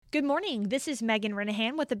Good morning. This is Megan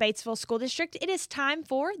Renahan with the Batesville School District. It is time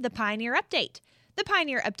for the Pioneer Update. The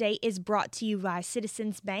Pioneer Update is brought to you by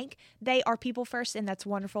Citizens Bank. They are people first, and that's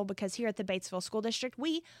wonderful because here at the Batesville School District,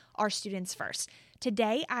 we are students first.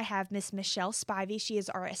 Today, I have Miss Mychelle Spivey. She is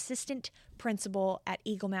our assistant principal at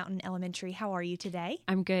Eagle Mountain Elementary. How are you today?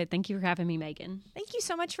 I'm good. Thank you for having me, Megan. Thank you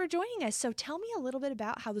so much for joining us. So tell me a little bit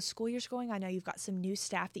about how the school year's going. I know you've got some new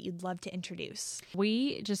staff that you'd love to introduce.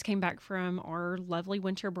 We just came back from our lovely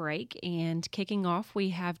winter break, and kicking off, we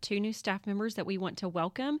have 2 new staff members that we want to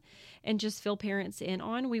welcome and just fill parents in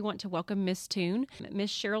on. We want to welcome Miss Toon.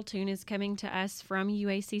 Miss Cheryl Toon is coming to us from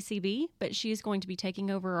UACCB, but she is going to be taking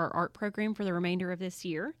over our art program for the remainder of this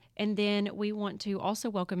year. And then we want to also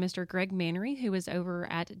welcome Mr. Greg Mannery, who is over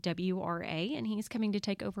at WRA, and he's coming to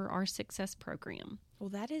take over our Success program. Well,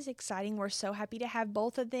 that is exciting. We're so happy to have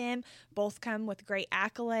both of them. Both come with great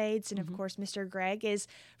accolades. And of course, Mr. Greg is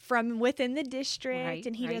from within the district,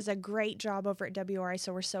 and he does a great job over at WRA.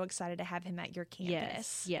 So we're so excited to have him at your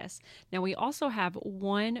campus. Yes. Now, we also have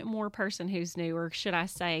one more person who's new, or should I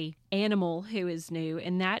say animal who is new,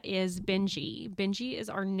 and that is Benji. Benji is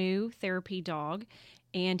our new therapy dog,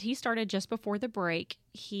 and he started just before the break.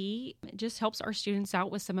 He just helps our students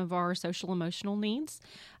out with some of our social emotional needs.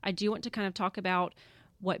 I do want to kind of talk about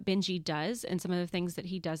what Benji does and some of the things that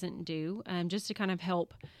he doesn't do, just to kind of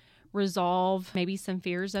help resolve maybe some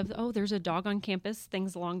fears of, there's a dog on campus,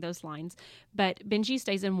 things along those lines. But Benji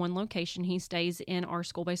stays in one location. He stays in our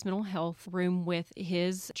school-based mental health room with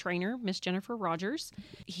his trainer, Miss Jennifer Rogers.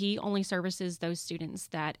 He only services those students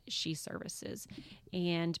that she services.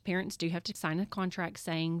 And parents do have to sign a contract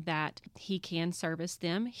saying that he can service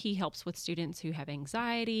them. He helps with students who have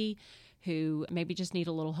anxiety, who maybe just need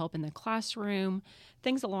a little help in the classroom,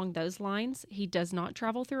 things along those lines. He does not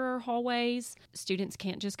travel through our hallways. Students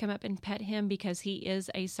can't just come up and pet him because he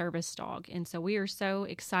is a service dog. And so we are so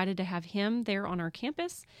excited to have him there on our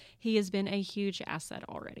campus. He has been a huge asset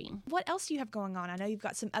already. What else do you have going on? I know you've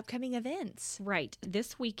got some upcoming events. Right.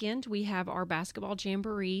 This weekend, we have our basketball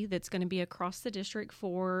jamboree that's going to be across the district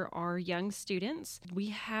for our young students. We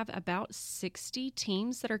have about 60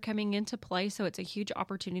 teams that are coming into play, so it's a huge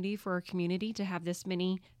opportunity for our community to have this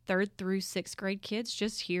many 3rd through 6th grade kids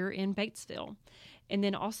just here in Batesville. And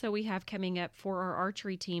then also we have coming up for our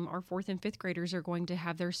archery team, our 4th and 5th graders are going to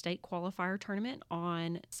have their state qualifier tournament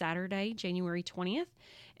on Saturday, January 20th.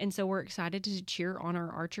 And so we're excited to cheer on our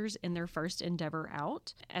archers in their first endeavor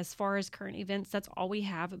out. As far as current events, that's all we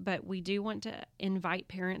have, but we do want to invite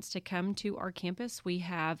parents to come to our campus. We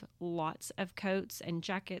have lots of coats and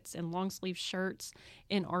jackets and long sleeve shirts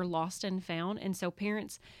in our Lost and Found. And so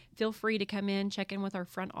parents, feel free to come in, check in with our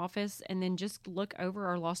front office, and then just look over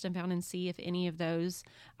our Lost and Found and see if any of those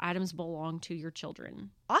items belong to your children.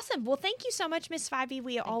 Awesome. Well, thank you so much, Miss Spivey.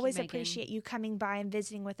 We always Megan. appreciate you coming by and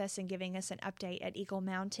visiting with us and giving us an update at Eagle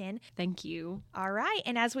Mountain. Thank you. All right.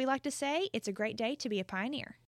 And as we like to say, it's a great day to be a pioneer.